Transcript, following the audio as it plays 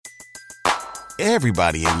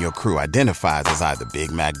Everybody in your crew identifies as either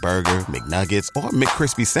Big Mac Burger, McNuggets, or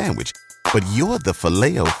McCrispy Sandwich. But you're the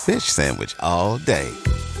Filet-O-Fish Sandwich all day.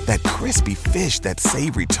 That crispy fish, that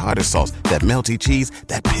savory tartar sauce, that melty cheese,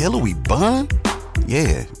 that pillowy bun.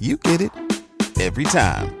 Yeah, you get it. Every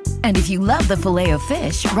time. And if you love the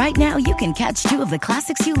Filet-O-Fish, right now you can catch two of the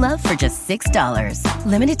classics you love for just $6.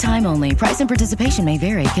 Limited time only. Price and participation may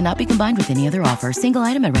vary. Cannot be combined with any other offer. Single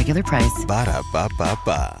item at regular price.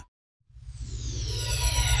 Ba-da-ba-ba-ba.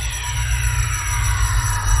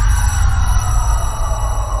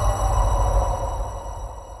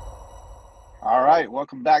 All right,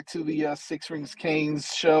 welcome back to the Six Rings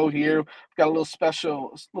Canes show here. We've got a little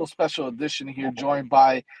special edition here, joined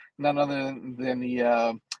by none other than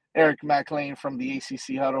the Eric Lain from the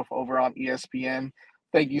ACC Huddle over on ESPN.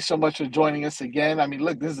 Thank you so much for joining us again. I mean,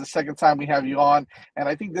 look, this is the second time we have you on, and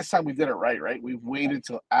I think this time we did it right? We've waited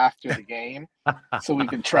till after the game so we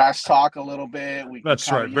can trash talk a little bit.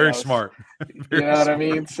 That's right. Very smart. You know what I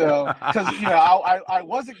mean? So, because, I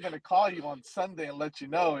wasn't going to call you on Sunday and let you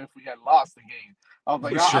know if we had lost the game. I was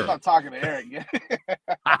like, I'm not talking to Eric yet.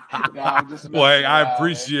 I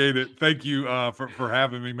appreciate it. Thank you for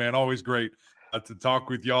having me, man. Always great to talk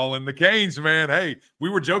with y'all and the Canes, man. Hey, we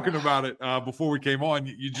were joking about it before we came on.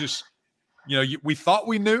 We thought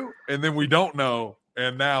we knew, and then we don't know.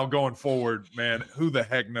 And now going forward, man, who the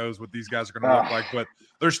heck knows what these guys are going to look like? But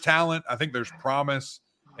there's talent. I think there's promise.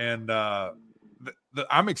 And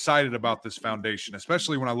I'm excited about this foundation,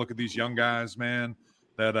 especially when I look at these young guys, man,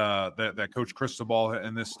 that Coach Cristobal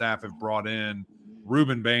and this staff have brought in.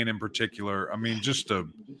 Ruben Bain in particular. I mean,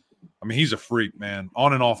 he's a freak, man,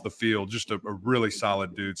 on and off the field, just a really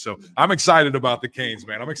solid dude. So I'm excited about the Canes,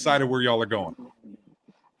 man. I'm excited where y'all are going.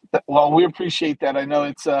 Well, we appreciate that. I know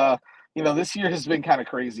it's, this year has been kind of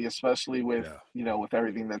crazy, especially with, with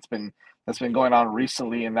everything that's been going on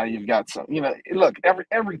recently. And now you've got some, look,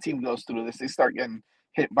 every team goes through this. They start getting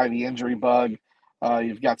hit by the injury bug.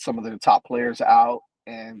 You've got some of the top players out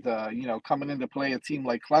and, coming into play a team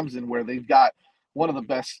like Clemson where they've got one of the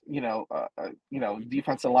best,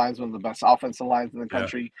 defensive lines, one of the best offensive lines in the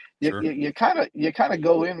country. Sure. You kind of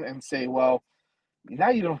go in and say, well, now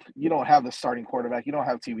you don't have the starting quarterback, you don't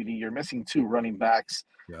have TBD, you're missing two running backs.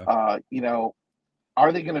 Yeah.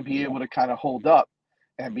 Are they going to be able to kind of hold up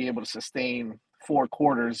and be able to sustain 4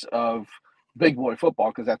 quarters of big boy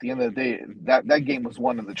football? Because at the end of the day, that game was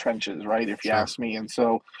won in the trenches, right? If you ask me. And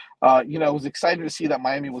so, I was excited to see that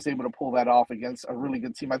Miami was able to pull that off against a really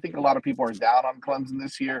good team. I think a lot of people are down on Clemson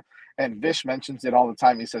this year, and Vish mentions it all the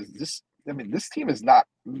time. He says, this team is not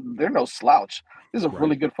 – they're no slouch. This is a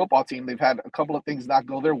really good football team. They've had a couple of things not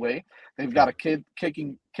go their way. They've got a kid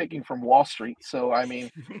kicking from Wall Street. So, I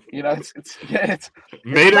mean, it's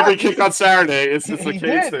made every kick on Saturday. It's the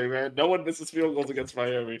Canes thing, man. No one misses field goals against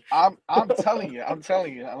Miami. I'm telling you,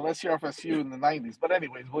 unless you're FSU in the 90s. But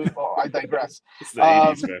anyways, I digress. It's the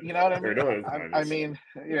 80s, man. You know what I mean?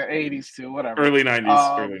 80s too, whatever. Early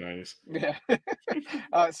 90s. Yeah.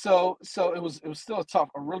 So it was still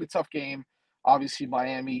a really tough game. Obviously,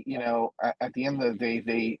 Miami, at the end of the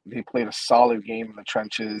day, they played a solid game in the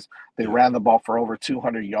trenches. They ran the ball for over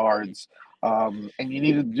 200 yards. And you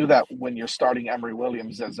need to do that when you're starting Emory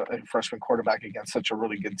Williams as a freshman quarterback against such a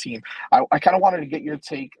really good team. I kind of wanted to get your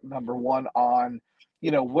take, number one, on,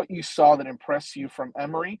 what you saw that impressed you from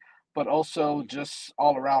Emory, but also just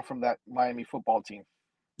all around from that Miami football team.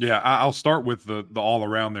 Yeah, I'll start with the all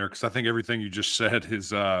around there because I think everything you just said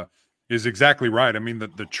is exactly right. I mean,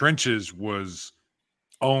 the trenches was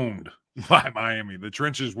owned by Miami. The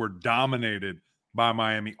trenches were dominated by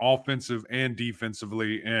Miami, offensive and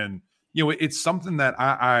defensively. And, it's something that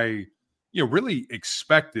I really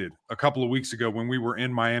expected a couple of weeks ago when we were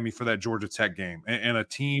in Miami for that Georgia Tech game. And a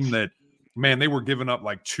team that, man, they were giving up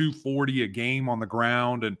like 240 a game on the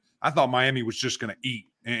ground. And I thought Miami was just going to eat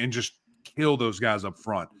and just kill those guys up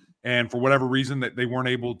front. And for whatever reason, that they weren't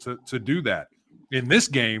able to do that. In this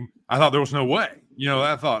game, I thought there was no way.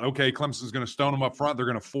 I thought, okay, Clemson's going to stone them up front. They're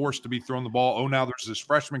going to force to be throwing the ball. Oh, now there's this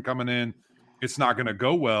freshman coming in. It's not going to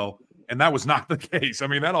go well. And that was not the case. I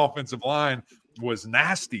mean, that offensive line was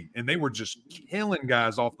nasty, and they were just killing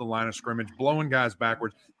guys off the line of scrimmage, blowing guys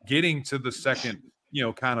backwards, getting to the second,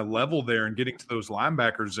 kind of level there and getting to those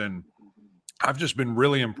linebackers. And I've just been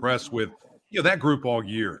really impressed with, that group all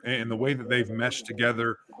year and the way that they've meshed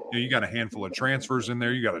together. You got a handful of transfers in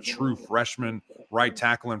there. You got a true freshman right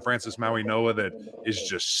tackle in Francis Maui-Noah that is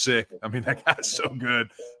just sick. I mean, that guy's so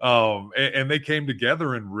good. And they came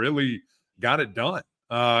together and really got it done.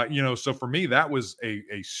 So for me, that was a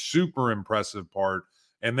super impressive part.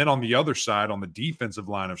 And then on the other side, on the defensive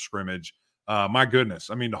line of scrimmage, my goodness,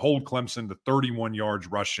 I mean, to hold Clemson to 31 yards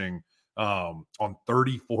rushing on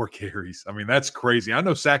 34 carries. I mean, that's crazy. I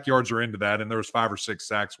know sack yards are into that, and there was 5 or 6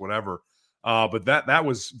 sacks, whatever. But that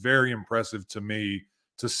was very impressive to me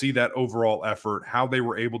to see that overall effort, how they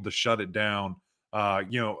were able to shut it down,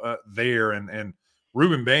 there. And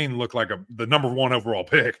Reuben Bain looked like the number 1 overall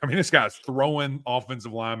pick. I mean, this guy's throwing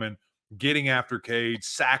offensive linemen, getting after Cade,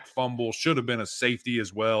 sack, fumble, should have been a safety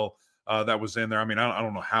as well. That was in there. I mean, I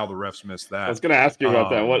don't know how the refs missed that. I was going to ask you about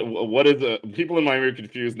that. What is the people in Miami are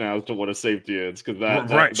confused now as to what a safety is, because that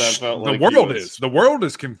felt like the world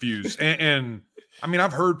is confused. and I mean,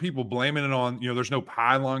 I've heard people blaming it on, there's no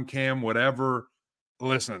pylon cam, whatever.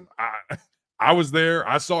 Listen, I was there.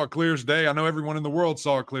 I saw it clear as day. I know everyone in the world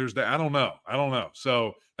saw it clear as day. I don't know.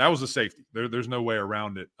 So that was a safety. There's no way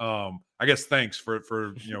around it. I guess thanks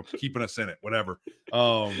for keeping us in it, whatever.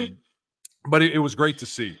 But it was great to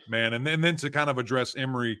see, man. And then to kind of address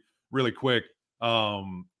Emory really quick,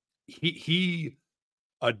 he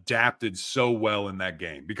adapted so well in that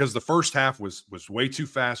game, because the first half was way too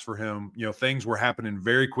fast for him. Things were happening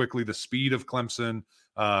very quickly. The speed of Clemson,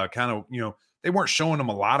 they weren't showing him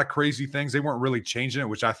a lot of crazy things. They weren't really changing it,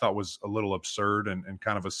 which I thought was a little absurd and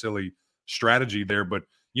kind of a silly strategy there. But,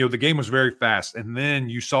 the game was very fast. And then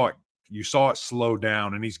you saw it slow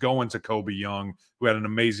down, and he's going to Kobe Young, who had an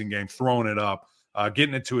amazing game, throwing it up,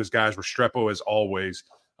 getting it to his guys, Restrepo as always,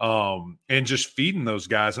 and just feeding those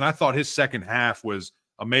guys. And I thought his second half was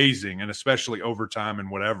amazing, and especially overtime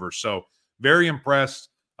and whatever. So very impressed.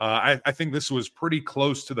 I think this was pretty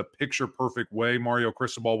close to the picture-perfect way Mario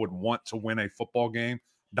Cristobal would want to win a football game,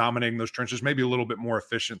 dominating those trenches, maybe a little bit more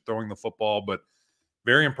efficient throwing the football, but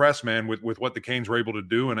very impressed, man, with what the Canes were able to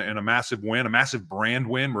do, and a massive win, a massive brand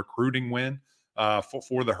win, recruiting win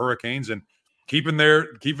for the Hurricanes, and keeping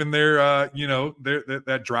their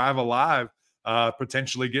that drive alive,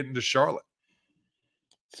 potentially getting to Charlotte.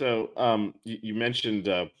 So you mentioned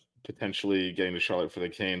potentially getting to Charlotte for the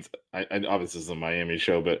Canes. I obviously this is a Miami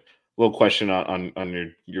show, but a little question on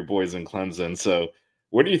your boys in Clemson. So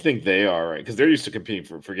where do you think they are? Right, because they're used to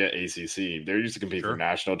competing forget ACC. They're used to compete for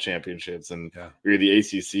national championships, and the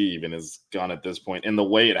ACC even has gone at this point. And the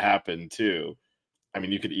way it happened too, I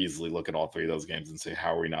mean, you could easily look at all 3 of those games and say,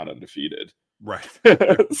 how are we not undefeated? Right.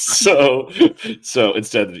 so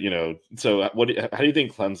instead, how do you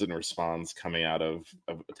think Clemson responds coming out of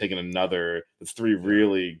taking another? It's 3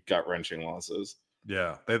 really gut-wrenching losses.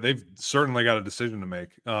 Yeah, they've certainly got a decision to make,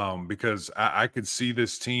 because I could see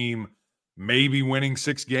this team maybe winning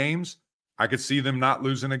 6 games. I could see them not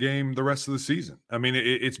losing a game the rest of the season. I mean,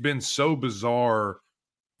 it's been so bizarre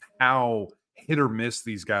how hit or miss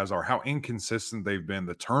these guys are, how inconsistent they've been.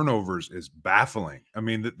 The turnovers is baffling. I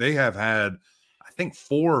mean, they have had, I think,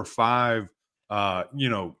 4 or 5,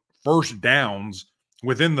 first downs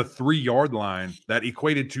within the 3-yard line that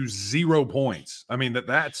equated to 0 points. I mean,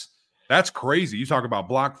 that's crazy. You talk about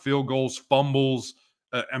blocked field goals, fumbles.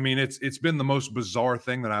 I mean, it's been the most bizarre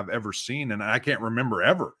thing that I've ever seen, and I can't remember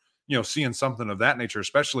ever, seeing something of that nature,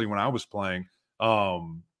 especially when I was playing.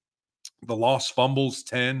 The lost fumbles,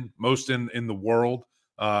 10, most in the world,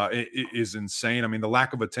 it is insane. I mean, the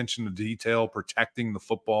lack of attention to detail, protecting the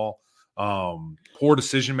football, poor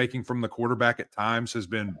decision-making from the quarterback at times has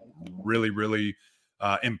been really, really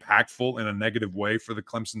impactful in a negative way for the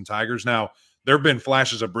Clemson Tigers. Now, there have been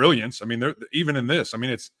flashes of brilliance. I mean, even in this, I mean,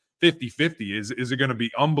 it's 50-50. Is it going to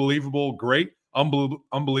be unbelievable, great,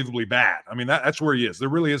 unbelievably bad? I mean, that's where he is. There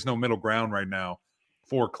really is no middle ground right now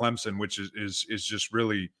for Clemson, which is just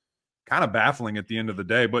really kind of baffling at the end of the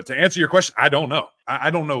day. But to answer your question, I don't know.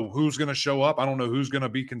 I don't know who's going to show up. I don't know who's going to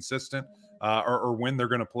be consistent or when they're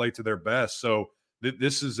going to play to their best. So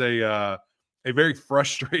this is a very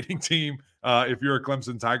frustrating team if you're a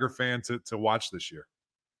Clemson Tiger fan to watch this year.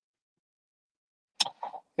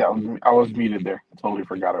 Yeah, I was muted there. I totally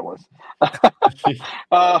forgot I was.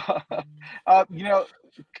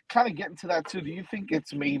 Kind of getting to that too. Do you think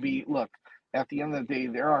it's maybe, look, at the end of the day,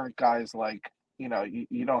 there aren't guys like, you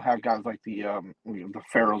don't have guys like the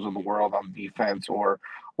Pharaohs of the world on defense, or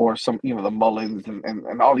some, the Mullins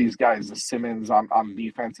and all these guys, the Simmons on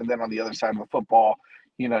defense. And then on the other side of the football,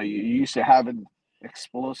 you used to having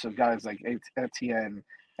explosive guys like Etienne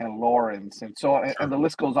and Lawrence. And so, and the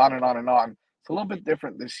list goes on and on and on. It's a little bit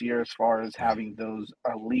different this year as far as having those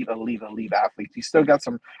elite athletes. You still got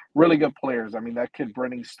some really good players. I mean, that kid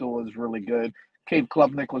Brenning Stool is really good. Cade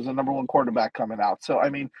Klubnik was the number 1 quarterback coming out. So,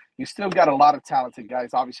 I mean, you still got a lot of talented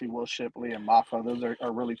guys. Obviously, Will Shipley and Maffa, those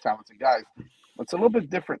are really talented guys. But it's a little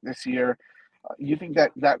bit different this year. You think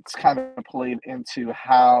that's kind of played into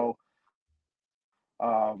how,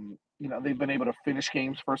 they've been able to finish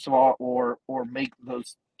games, first of all, or make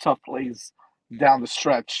those tough plays down the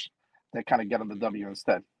stretch that kind of get them the W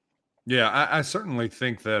instead? Yeah, I certainly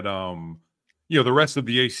think that the rest of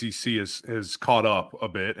the ACC has caught up a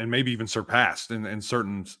bit and maybe even surpassed in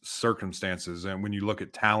certain circumstances. And when you look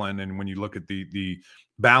at talent and when you look at the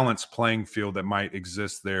balanced playing field that might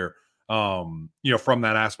exist there, from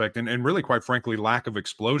that aspect, and really, quite frankly, lack of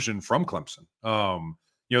explosion from Clemson.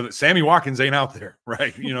 That Sammy Watkins ain't out there,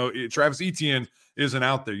 right? Travis Etienne isn't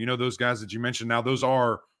out there. Those guys that you mentioned. Now, those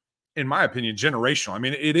are, in my opinion, generational. I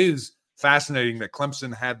mean, it is fascinating that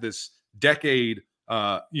Clemson had this decade,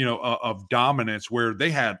 of dominance where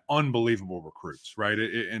they had unbelievable recruits, right?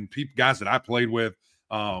 And guys that I played with,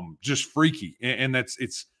 just freaky. And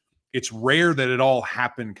it's rare that it all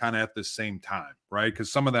happened kind of at the same time, right?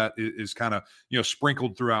 Because some of that is kind of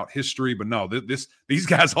sprinkled throughout history. But no, these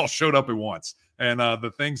guys all showed up at once, and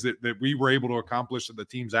the things that we were able to accomplish, that the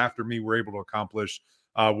teams after me were able to accomplish,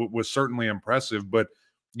 was certainly impressive. But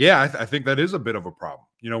yeah, I think that is a bit of a problem.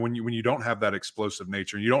 When you don't have that explosive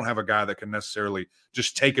nature, and you don't have a guy that can necessarily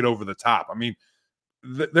just take it over the top. I mean,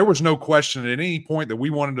 there was no question at any point that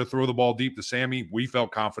we wanted to throw the ball deep to Sammy. We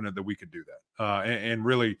felt confident that we could do that, and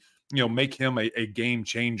really, make him a game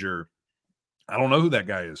changer. I don't know who that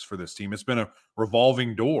guy is for this team. It's been a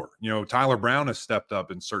revolving door. Tyler Brown has stepped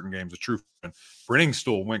up in certain games. The truth,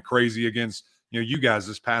 Brenningstool went crazy against you guys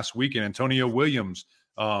this past weekend. Antonio Williams,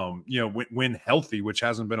 when healthy, which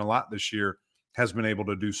hasn't been a lot this year, has been able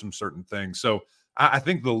to do some certain things. So I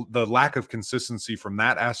think the lack of consistency from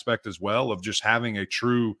that aspect as well, of just having a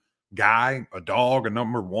true guy, a dog, a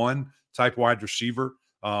number one type wide receiver,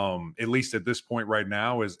 at least at this point right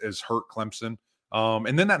now, is hurt Clemson.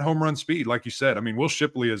 And then that home run speed, like you said, I mean, Will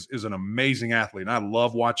Shipley is an amazing athlete, and I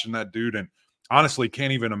love watching that dude, and honestly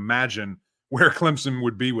can't even imagine where Clemson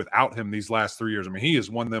would be without him these last 3 years. I mean, he has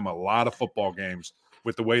won them a lot of football games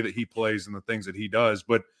with the way that he plays and the things that he does,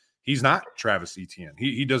 but he's not Travis Etienne.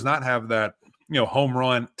 He does not have that, home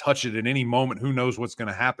run, touch it at any moment, who knows what's going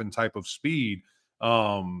to happen type of speed.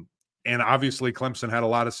 And obviously Clemson had a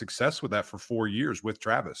lot of success with that for 4 years with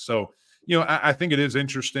Travis. So, I think it is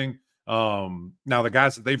interesting. Now the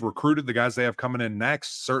guys that they've recruited, the guys they have coming in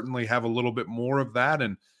next, certainly have a little bit more of that.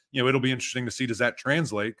 And, it'll be interesting to see, does that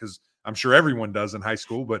translate? Because I'm sure everyone does in high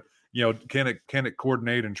school, but can it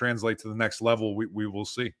coordinate and translate to the next level? We will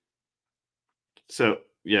see. So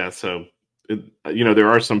there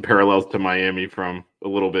are some parallels to Miami from a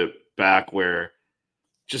little bit back, where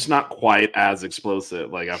just not quite as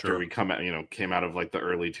explosive. Like after we came out of like the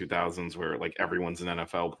early 2000s, where like everyone's an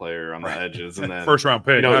NFL player on the edges, and then first round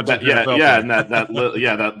pick, and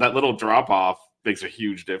that little drop off makes a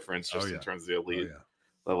huge difference just in terms of the elite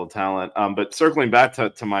level talent. But circling back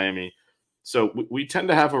to Miami. So we tend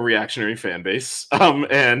to have a reactionary fan base,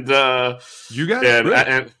 and you guys,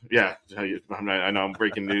 I know I'm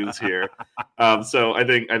breaking news here. So I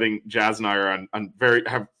think Jazz and I are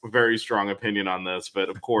have a very strong opinion on this. But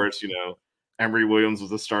of course, Emory Williams was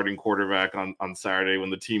the starting quarterback on Saturday when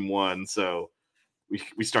the team won. So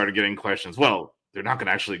we started getting questions. Well, they're not going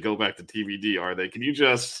to actually go back to TBD, are they? Can you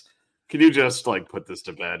just like put this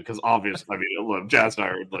to bed? Because obviously, I mean, look, Jazz and I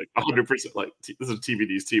are like 100% like this is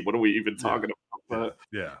TBD's team. What are we even talking about?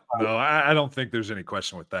 No, I don't think there's any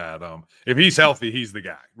question with that. If he's healthy, he's the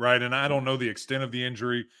guy, right? And I don't know the extent of the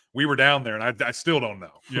injury. We were down there, and I still don't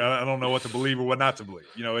know. I don't know what to believe or what not to believe.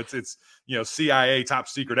 It's CIA top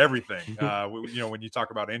secret everything. When you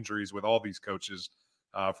talk about injuries with all these coaches,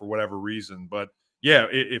 for whatever reason. But yeah,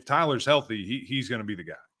 if Tyler's healthy, he's going to be the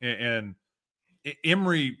guy. And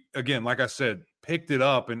Emory, again, like I said, picked it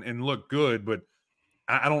up and looked good, but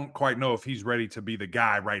I don't quite know if he's ready to be the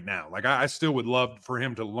guy right now. Like I still would love for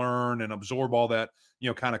him to learn and absorb all that,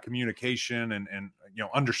 kind of communication and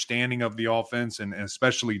understanding of the offense and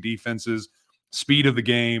especially defenses, speed of the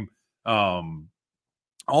game, all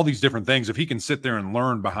these different things. If he can sit there and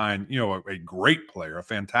learn behind, a great player, a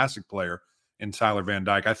fantastic player in Tyler Van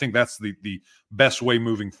Dyke, I think that's the best way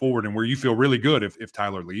moving forward, and where you feel really good if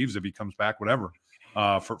Tyler leaves, if he comes back, whatever,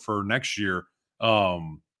 for next year.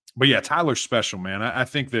 But yeah, Tyler's special, man. I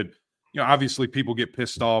think that, obviously people get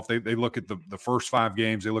pissed off. They look at the first 5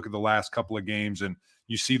 games, they look at the last couple of games, and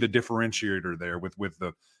you see the differentiator there with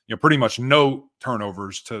the, pretty much no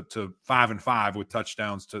turnovers to 5-5 with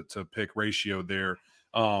touchdowns to pick ratio there.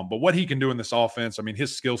 But what he can do in this offense, I mean,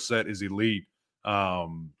 his skill set is elite.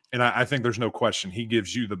 And I think there's no question he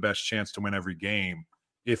gives you the best chance to win every game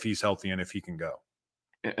if he's healthy and if he can go.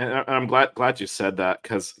 And I'm glad you said that,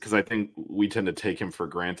 because I think we tend to take him for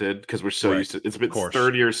granted because we're so used to it's been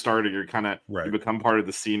third year starter. You're kind of you become part of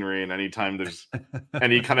the scenery, and anytime there's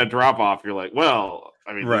any kind of drop off, you're like, well,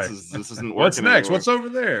 I mean, this isn't working. What's next? Anymore. What's over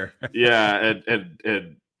there? Yeah,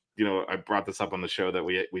 and I brought this up on the show that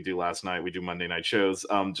we do last night. We do Monday night shows.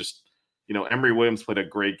 Just Emory Williams played a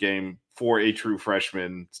great game for a true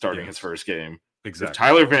freshman starting his first game. Exactly. If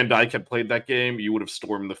Tyler Van Dyke had played that game, you would have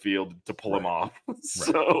stormed the field to pull him off.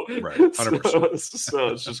 So 100%. So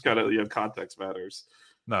it's just kind of, context matters.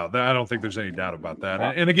 No, I don't think there's any doubt about that.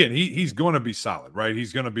 And again, he's going to be solid, right?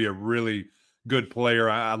 He's going to be a really good player.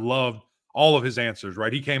 I loved all of his answers,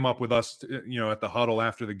 right? He came up with us, at the huddle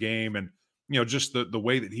after the game, and just the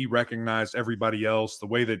way that he recognized everybody else, the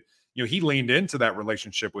way that he leaned into that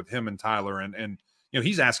relationship with him and Tyler, and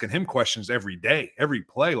he's asking him questions every day, every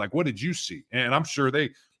play. Like, what did you see? And I'm sure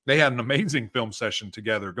they had an amazing film session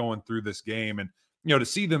together going through this game. And, to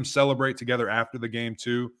see them celebrate together after the game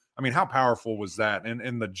too, I mean, how powerful was that?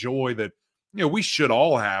 And the joy that, we should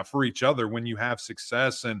all have for each other when you have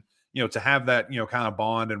success, and, to have that, kind of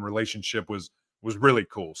bond and relationship was really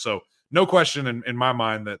cool. So no question in my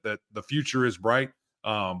mind that the future is bright.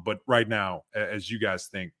 But right now, as you guys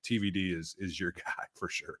think, TVD is your guy for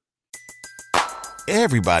sure.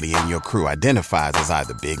 Everybody in your crew identifies as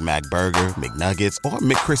either Big Mac Burger, McNuggets, or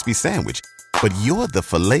McCrispy Sandwich. But you're the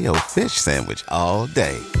Filet-O-Fish Sandwich all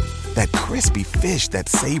day. That crispy fish, that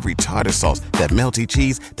savory tartar sauce, that melty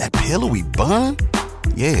cheese, that pillowy bun.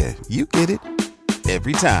 Yeah, you get it.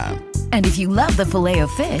 Every time. And if you love the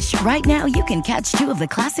Filet-O-Fish, right now you can catch 2 of the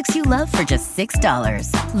classics you love for just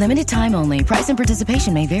 $6. Limited time only. Price and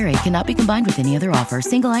participation may vary. Cannot be combined with any other offer.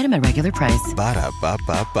 Single item at regular price.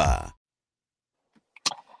 Ba-da-ba-ba-ba.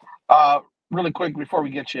 Really quick before we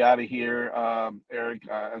get you out of here, Eric,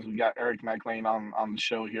 as we got Eric McLean on the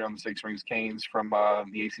show here on the Six Rings Canes from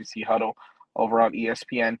the ACC Huddle over on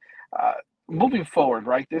ESPN. Moving forward,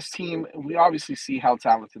 right, this team, we obviously see how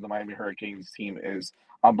talented the Miami Hurricanes team is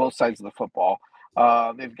on both sides of the football.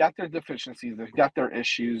 They've got their deficiencies, they've got their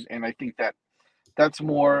issues, and I think that's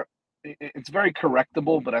more – it's very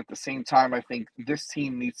correctable, but at the same time, I think this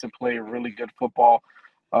team needs to play really good football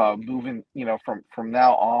moving, from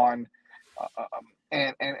now on.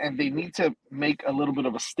 And they need to make a little bit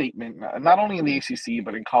of a statement, not only in the ACC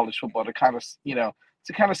but in college football, to kind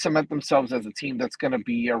of cement themselves as a team that's going to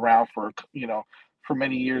be around for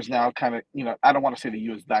many years now. Kind of, I don't want to say the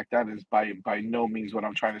U is back. That is by no means what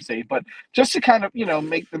I'm trying to say, but just to kind of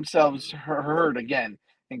make themselves heard again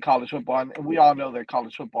in college football. And we all know that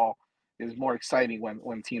college football is more exciting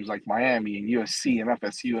when teams like Miami and USC and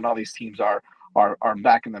FSU and all these teams are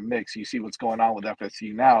back in the mix. You see what's going on with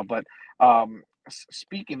FSU now. But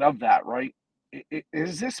speaking of that, right,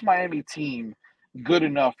 is this Miami team good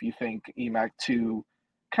enough, you think, Emac, to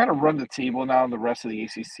kind of run the table now in the rest of the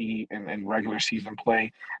ACC and regular season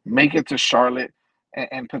play, make it to Charlotte,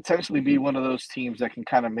 and potentially be one of those teams that can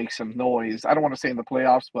kind of make some noise? I don't want to say in the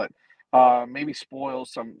playoffs, but maybe spoil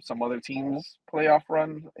some other teams' playoff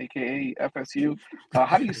run, aka FSU.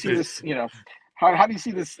 How do you see this? How do you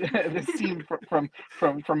see this this team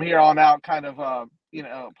from here on out, kind of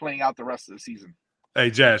playing out the rest of the season? Hey,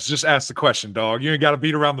 Jazz, just ask the question, dog. You ain't got to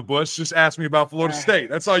beat around the bush. Just ask me about Florida State.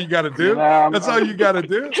 That's all you got to do. That's all you got to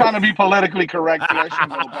do. Trying to be politically correct here. I should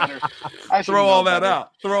know better. Throw all that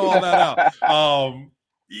out. Throw all that out.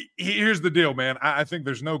 Here's the deal, man. I think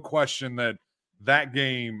there's no question that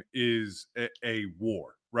game is a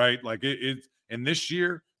war, right? Like and this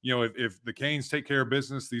year, if the Canes take care of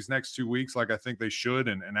business these next 2 weeks, like I think they should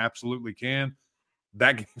and absolutely can,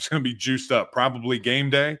 that game's going to be juiced up. Probably game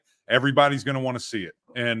day. Everybody's going to want to see it.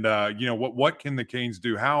 And, what can the Canes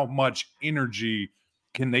do? How much energy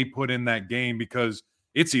can they put in that game? Because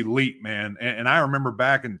it's elite, man. And I remember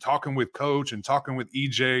back and talking with Coach and talking with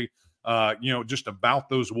EJ, just about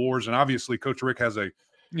those wars. And obviously Coach Rick has a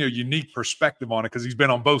unique perspective on it because he's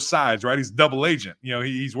been on both sides, right? He's a double agent.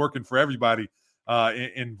 He's working for everybody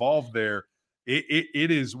involved there. It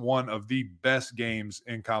is one of the best games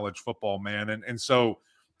in college football, man. And so,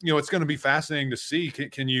 it's going to be fascinating to see.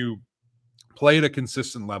 Can you play at a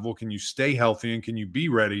consistent level? Can you stay healthy? And can you be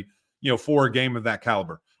ready, for a game of that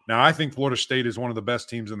caliber? Now, I think Florida State is one of the best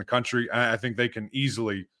teams in the country. I think they can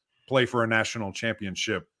easily play for a national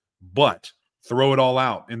championship, but throw it all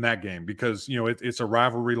out in that game because, it's a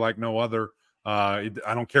rivalry like no other. I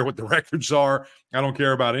don't care what the records are. I don't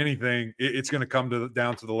care about anything. It's going to come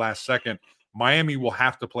down to the last second. Miami will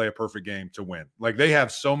have to play a perfect game to win. Like, they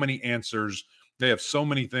have so many answers. They have so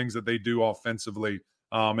many things that they do offensively.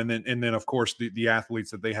 And then of course the athletes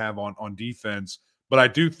that they have on defense. But I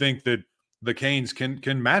do think that the Canes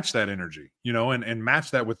can match that energy, and match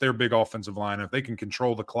that with their big offensive line. If they can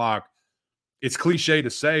control the clock, it's cliche to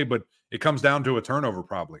say, but it comes down to a turnover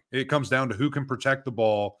probably. It comes down to who can protect the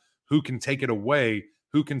ball, who can take it away,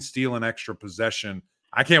 who can steal an extra possession.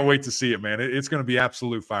 I can't wait to see it, man. It's going to be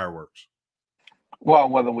absolute fireworks. Well,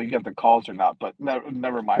 whether we get the calls or not, but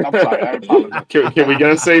never mind. I'm sorry. I apologize. Can we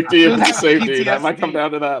get a safety? PTSD. That might come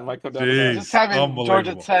down to that. Just having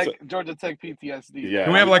Georgia Tech PTSD. Yeah.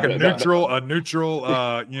 Can we have like a neutral,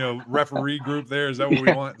 referee group there? Is that what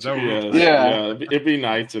we want? Is that what we want? Yeah. It'd be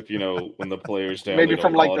nice if when the players down, maybe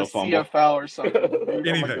from like the CFL or something.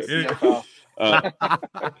 Anything.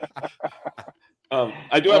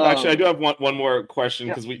 I do have one more question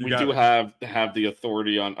because we do have the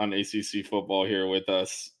authority on ACC football here with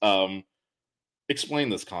us. Explain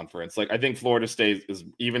this conference. Like, I think Florida State is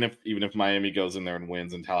even if Miami goes in there and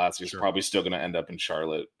wins, and Tallahassee is probably still going to end up in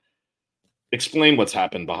Charlotte. Explain what's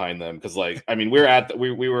happened behind them, because we were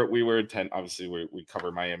obviously we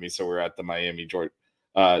cover Miami, so we're at the Miami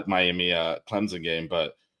Clemson game,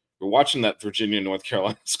 but we're watching that Virginia North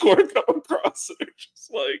Carolina score come across, and it's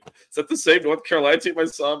just like, is that the same North Carolina team I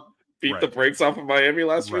saw beat the brakes off of Miami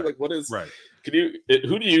last week? Like, what is? Right.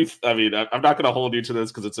 I'm not going to hold you to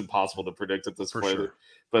this because it's impossible to predict at this point. Sure.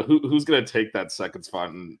 But who's going to take that second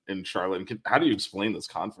spot in Charlotte? And how do you explain this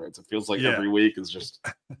conference? It feels like every week is just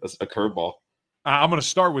a curveball. I'm going to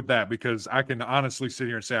start with that because I can honestly sit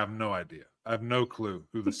here and say I have no idea. I have no clue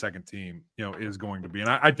who the second team, is going to be. And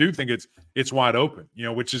I do think it's wide open,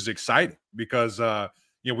 which is exciting because,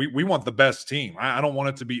 we want the best team. I don't want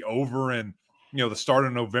it to be over and, the start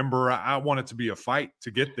of November. I want it to be a fight to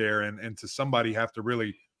get there and to somebody have to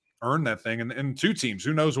really earn that thing. And two teams,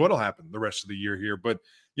 who knows what'll happen the rest of the year here. But,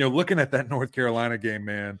 looking at that North Carolina game,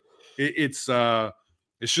 man, it's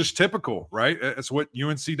just typical, right? It's what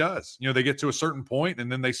UNC does. They get to a certain point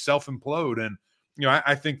and then they self-implode. And,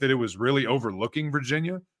 I think that it was really overlooking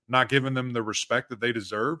Virginia, not giving them the respect that they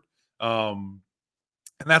deserved.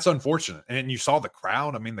 And that's unfortunate. And you saw the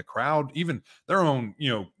crowd. I mean, the crowd, even their own,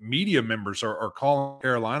 media members are calling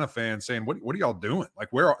Carolina fans saying, what are y'all doing? Like,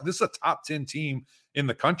 this is a top 10 team in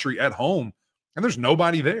the country at home, and there's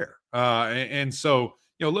nobody there. And so,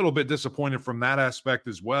 a little bit disappointed from that aspect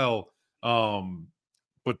as well.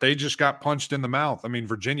 But they just got punched in the mouth. I mean,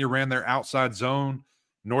 Virginia ran their outside zone.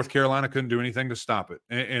 North Carolina couldn't do anything to stop it.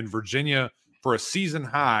 And Virginia, for a season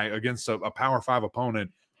high against a Power 5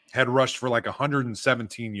 opponent, had rushed for like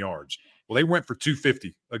 117 yards. Well, they went for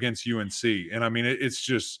 250 against UNC. And I mean, it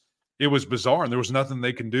was bizarre. And there was nothing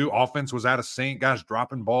they can do. Offense was out of sync. Guys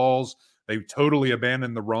dropping balls. They totally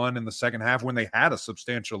abandoned the run in the second half when they had a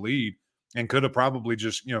substantial lead and could have probably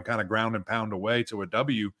just, kind of ground and pound away to a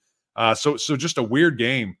W. So just a weird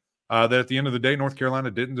game that at the end of the day, North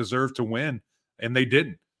Carolina didn't deserve to win, and they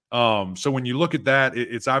didn't. So when you look at that,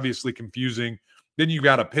 it's obviously confusing. Then you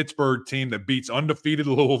got a Pittsburgh team that beats undefeated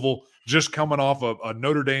Louisville, just coming off a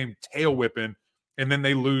Notre Dame tail whipping, and then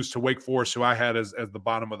they lose to Wake Forest, who I had as the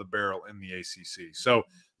bottom of the barrel in the ACC. So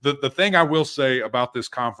the thing I will say about this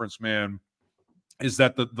conference, man, is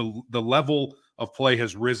that the level of play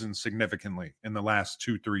has risen significantly in the last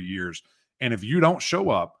 2-3 years. And if you don't show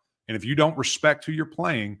up, and if you don't respect who you're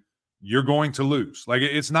playing, you're going to lose. Like,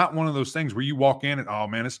 it's not one of those things where you walk in and, oh,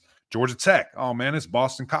 man, it's Georgia Tech. Oh, man, it's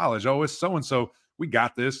Boston College. Oh, it's so-and-so. We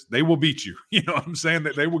got this. They will beat you. You know what I'm saying?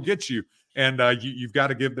 That they will get you. And you've got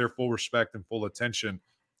to give their full respect and full attention.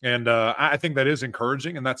 And I think that is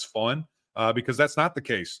encouraging, and that's fun because that's not the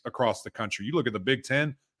case across the country. You look at the Big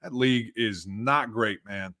Ten, that league is not great,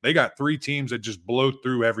 man. They got 3 teams that just blow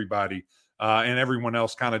through everybody. And everyone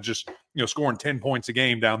else kind of just, scoring 10 points a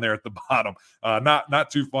game down there at the bottom.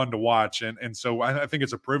 Not too fun to watch. And so I think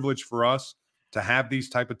it's a privilege for us to have these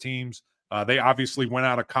type of teams. They obviously went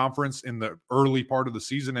out of conference in the early part of the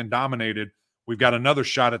season and dominated. We've got another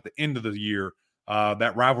shot at the end of the year,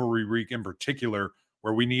 that rivalry week in particular,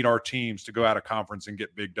 where we need our teams to go out of conference and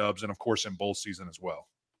get big dubs. And, of course, in bowl season as well.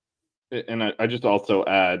 And I just also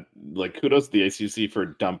add, kudos to the ACC for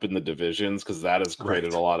dumping the divisions, because that has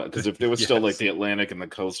created a lot of. Because if there was still the Atlantic and the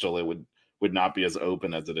Coastal, it would not be as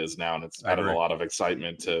open as it is now, and it's added a lot of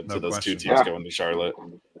excitement to those two teams going to Charlotte.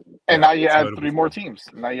 And now you add 3 more teams.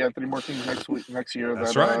 Now you have 3 more teams next year.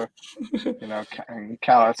 That's right.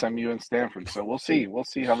 Cal, SMU, and Stanford. So we'll see. We'll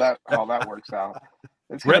see how that works out.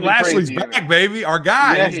 Red Lashley's back, baby. Our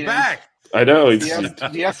guy, he's back. I know.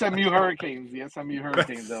 The SMU Hurricanes. The SMU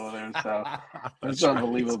Hurricanes over there. So it's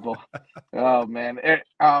unbelievable. Oh, man.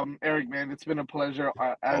 Eric, man, it's been a pleasure,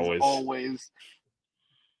 as always,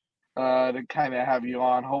 to kind of have you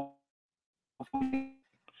on. Hopefully,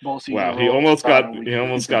 wow, he almost got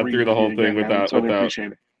through the whole thing without.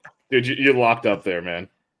 Dude, you locked up there, man.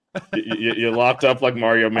 You locked up like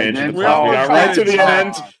Mario Manchin. We got right to the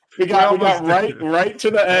end. We got right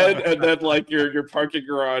to the end, and then like your parking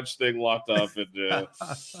garage thing locked up, and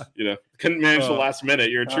couldn't manage the last minute.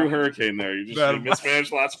 You're a true hurricane there. You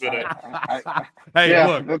mismanaged last minute.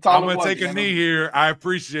 Look, I'm gonna take a knee here. I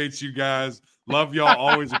appreciate you guys. Love y'all.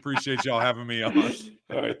 Always appreciate y'all having me on. All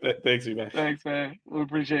right, thanks, man. Thanks, man. We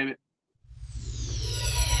appreciate it.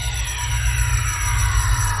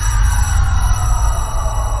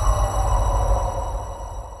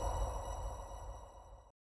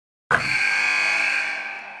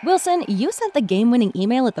 Wilson, you sent the game-winning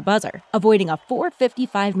email at the buzzer, avoiding a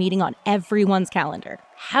 4:55 meeting on everyone's calendar.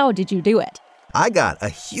 How did you do it? I got a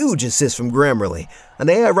huge assist from Grammarly, an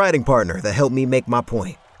AI writing partner that helped me make my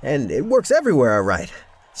point. And it works everywhere I write.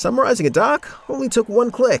 Summarizing a doc only took one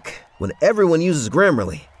click. When everyone uses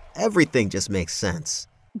Grammarly, everything just makes sense.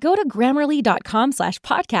 Go to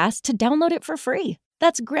Grammarly.com/podcast to download it for free.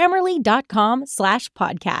 That's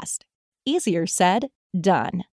Grammarly.com/podcast. Easier said, done.